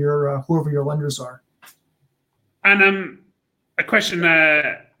whoever your lenders are. And a question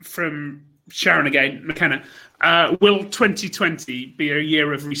from Sharon again, McKenna. Will 2020 be a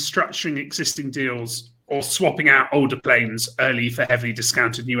year of restructuring existing deals or swapping out older planes early for heavily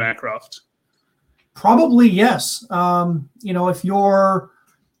discounted new aircraft? Probably yes. If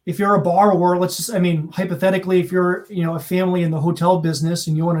you're a borrower, hypothetically, if you're a family in the hotel business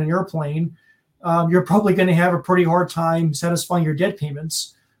and you own an airplane, you're probably going to have a pretty hard time satisfying your debt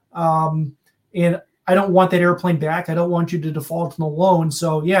payments. And I don't want that airplane back. I don't want you to default on the loan.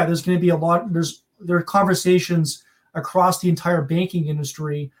 So yeah, there's going to be there are conversations across the entire banking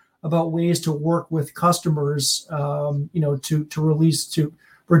industry about ways to work with customers, to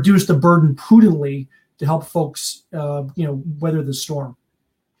reduce the burden prudently to help folks, weather the storm.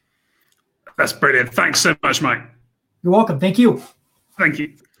 That's brilliant. Thanks so much, Mike. You're welcome. Thank you. Thank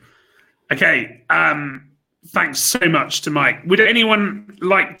you. Okay. Thanks so much to Mike. Would anyone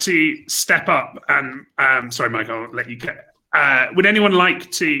like to step up and, sorry, Mike, I'll let you go. Would anyone like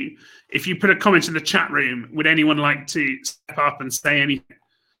to, if you put a comment in the chat room, would anyone like to step up and say anything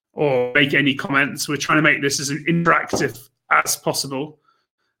or make any comments? We're trying to make this as interactive as possible.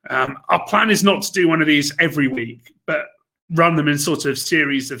 Our plan is not to do one of these every week, but run them in sort of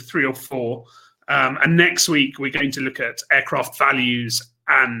series of 3 or 4. And next week, we're going to look at aircraft values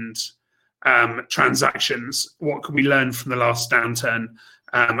and transactions. What can we learn from the last downturn,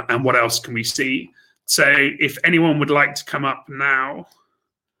 and what else can we see? So if anyone would like to come up now,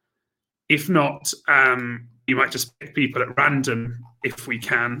 if not, you might just pick people at random if we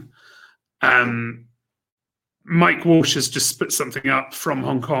can. Mike Walsh has just put something up from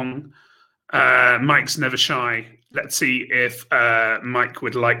Hong Kong. Mike's never shy. Let's see if Mike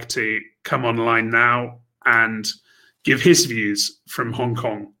would like to come online now and give his views from Hong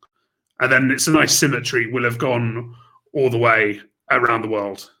Kong. And then it's a nice symmetry. We'll have gone all the way around the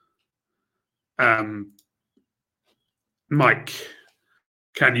world. Mike,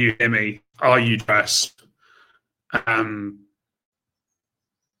 can you hear me? Are you dressed?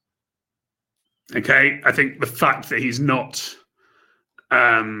 Okay, I think the fact that he's not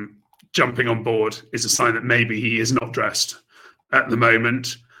jumping on board is a sign that maybe he is not dressed at the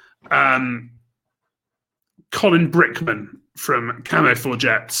moment. Colin Brickman from Camo 4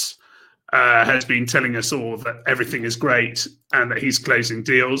 Jets has been telling us all that everything is great and that he's closing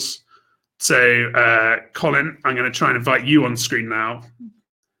deals. So, Colin, I'm going to try and invite you on screen now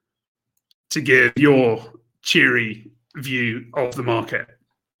to give your cheery view of the market.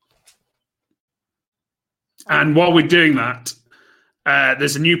 And while we're doing that,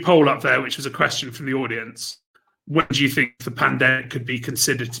 there's a new poll up there, which was a question from the audience. When do you think the pandemic could be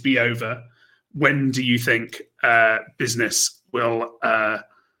considered to be over? When do you think business will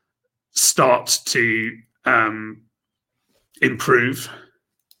start to improve?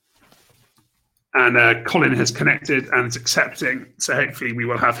 And Colin has connected and is accepting, so hopefully we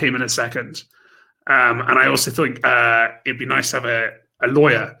will have him in a second. And I also think it'd be nice to have a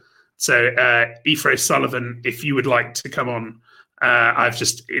lawyer. So Aoife O'Sullivan, if you would like to come on, I've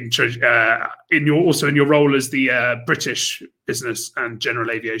just in your role as the British Business and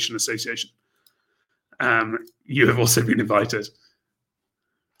General Aviation Association. You have also been invited.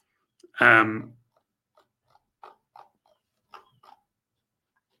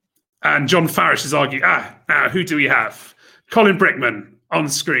 And John Farish has argued, now who do we have? Colin Brickman on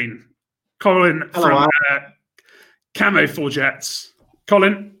screen. Colin from Camo 4 Jets.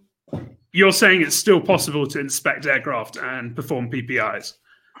 Colin, you're saying it's still possible to inspect aircraft and perform PPIs?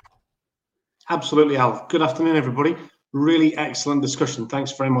 Absolutely, Al. Good afternoon, everybody. Really excellent discussion.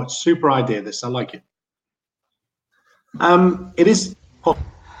 Thanks very much. Super idea, this. I like it. It is possible.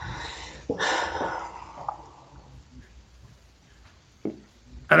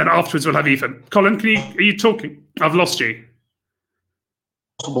 And then afterwards we'll have Ethan. Colin, are you talking? I've lost you.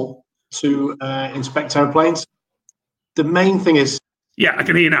 Possible to inspect airplanes. The main thing is... Yeah, I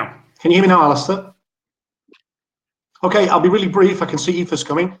can hear you now. Can you hear me now, Alistair? Okay, I'll be really brief. I can see Aoife's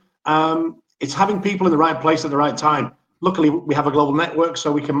coming. It's having people in the right place at the right time. Luckily, we have a global network,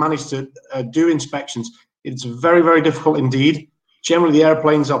 so we can manage to do inspections. It's very, very difficult indeed. Generally, the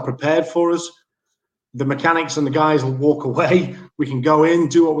airplanes are prepared for us. The mechanics and the guys will walk away. We can go in,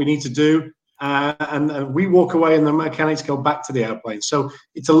 do what we need to do, and we walk away and the mechanics go back to the airplane. So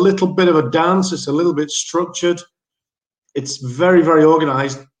it's a little bit of a dance. It's a little bit structured. It's very, very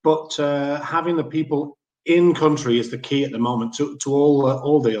organized, but having the people in country is the key at the moment to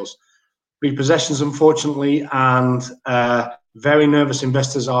all deals. Repossessions, unfortunately, and very nervous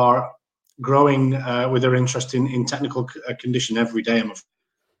investors are growing with their interest in technical condition every day.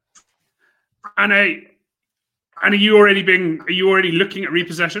 And are you already looking at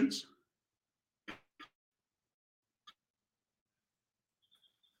repossessions?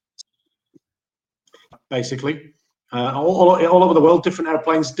 Basically, all over the world, different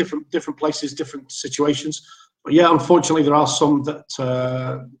airplanes, different places, different situations. But yeah, unfortunately, there are some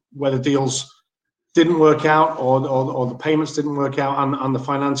that where the deals didn't work out, or the payments didn't work out, and the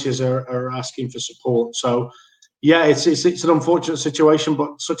financiers are asking for support. So yeah, it's an unfortunate situation,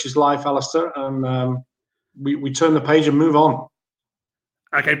 but such is life, Alistair, and we turn the page and move on.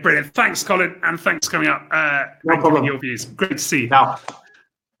 Okay, brilliant. Thanks, Colin, and thanks for coming up. No problem. Your views. Great to see you. Now.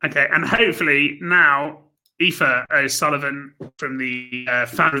 Okay, and hopefully now Aoife O'Sullivan from the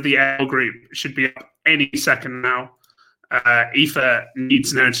founder of the L Group should be up any second now. Aoife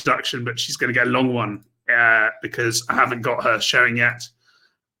needs no introduction, but she's going to get a long one because I haven't got her showing yet.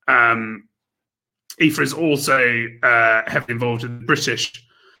 Aoife is also heavily involved in the British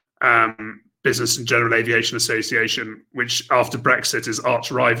Business and General Aviation Association, which after Brexit is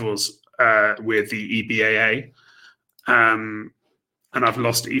arch rivals with the EBAA. And I've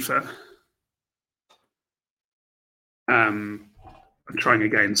lost Aoife. I'm trying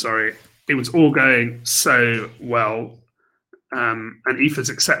again, sorry. It was all going so well. And Aoife's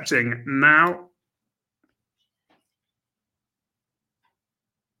accepting now.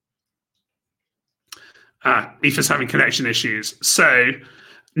 Aoife's having connection issues. So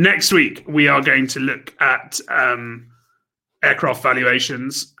next week, we are going to look at aircraft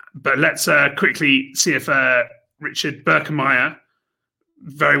valuations. But let's quickly see if Richard Berkemeyer,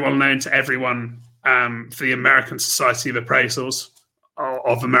 very well known to everyone for the American Society of Appraisals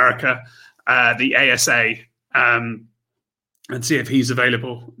of America, the ASA, and see if he's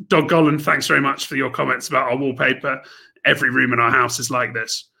available. Dog Golan, thanks very much for your comments about our wallpaper. Every room in our house is like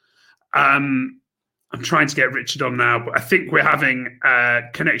this. I'm trying to get Richard on now, but I think we're having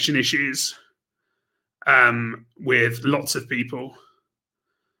connection issues with lots of people.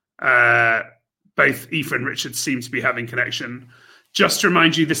 Both Aoife and Richard seem to be having connection. Just to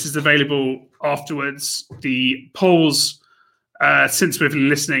remind you, this is available afterwards. The polls, since we've been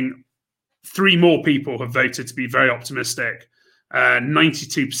listening, 3 more people have voted to be very optimistic.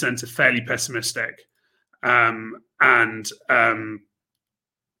 92% are fairly pessimistic. And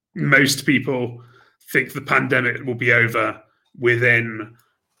most people think the pandemic will be over within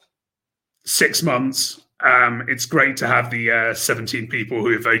 6 months. It's great to have the 17 people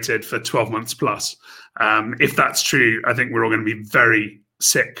who have voted for 12 months plus. If that's true, I think we're all going to be very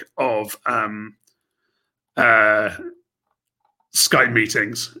sick of Skype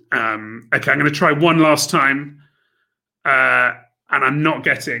meetings. Okay, I'm going to try one last time, and I'm not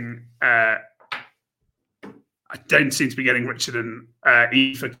getting. I don't seem to be getting Richard and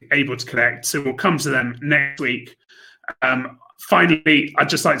Eve able to connect, so we'll come to them next week. Finally, I'd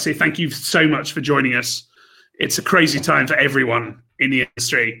just like to say thank you so much for joining us. It's a crazy time for everyone in the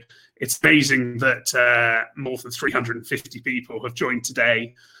industry. It's amazing that more than 350 people have joined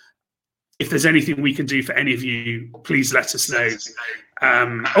today. If there's anything we can do for any of you, please let us know.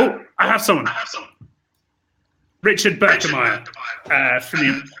 Oh, I have someone. Richard Berkemeyer from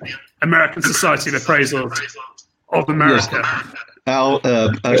the American Society of Appraisals of America. Yes. Al,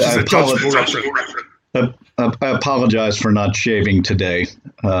 I apologize for not shaving today.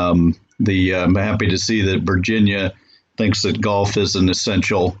 I'm happy to see that Virginia thinks that golf is an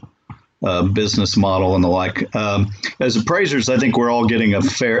essential business model and the like. As appraisers, I think we're all getting a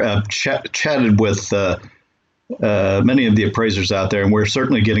fair chatted with many of the appraisers out there, and we're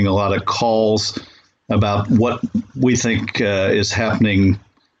certainly getting a lot of calls about what we think is happening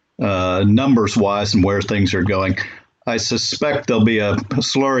numbers-wise and where things are going. I suspect there'll be a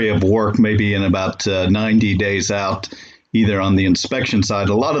slurry of work maybe in about 90 days out, either on the inspection side.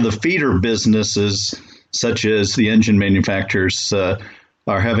 A lot of the feeder businesses, such as the engine manufacturers,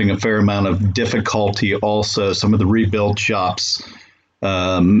 are having a fair amount of difficulty also. Some of the rebuild shops.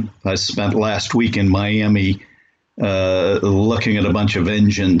 I spent last week in Miami looking at a bunch of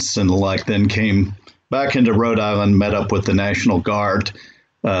engines and the like, then came back into Rhode Island, met up with the National Guard,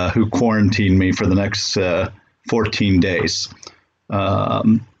 who quarantined me for the next 14 days.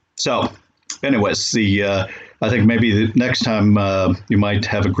 So anyways, I think maybe the next time you might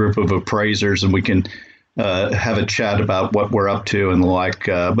have a group of appraisers and we can have a chat about what we're up to and the like.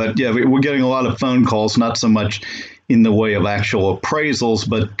 But yeah, we're getting a lot of phone calls, not so much in the way of actual appraisals,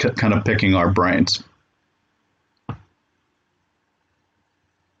 but kind of picking our brains.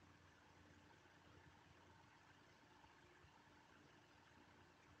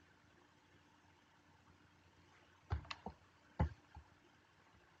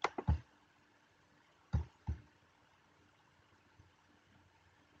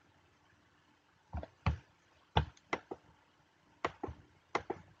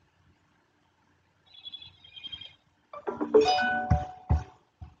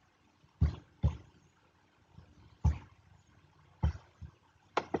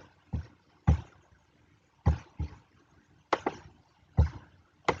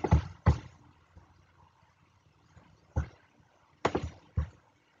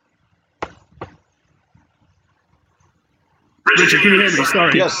 Richard, can you hear me?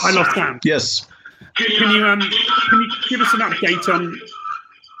 Sorry, yes. I lost sound. Yes. Can you give us an update on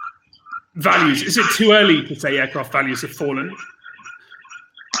values? Is it too early to say aircraft values have fallen?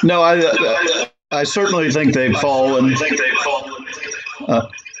 No, I certainly think they've fallen.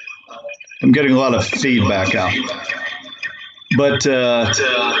 I'm getting a lot of feedback out. But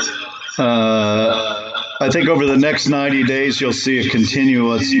I think over the next 90 days, you'll see a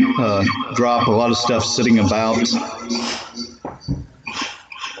continuous drop, a lot of stuff sitting about.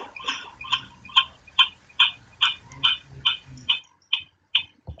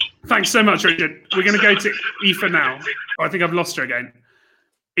 Thanks so much, Richard. We're going to go to Aoife now. Oh, I think I've lost her again.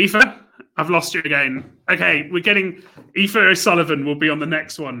 Aoife, I've lost you again. Okay, we're getting Aoife O'Sullivan will be on the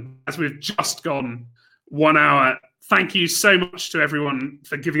next one as we've just gone 1 hour. Thank you so much to everyone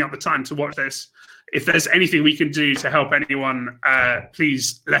for giving up the time to watch this. If there's anything we can do to help anyone,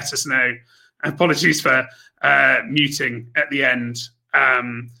 please let us know. Apologies for muting at the end.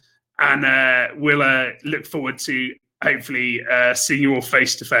 And we'll look forward to hopefully seeing you all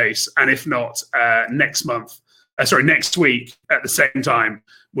face to face. And if not, next week at the same time,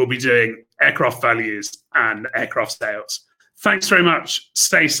 we'll be doing aircraft values and aircraft sales. Thanks very much.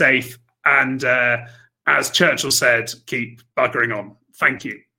 Stay safe and as Churchill said, keep buggering on. Thank you.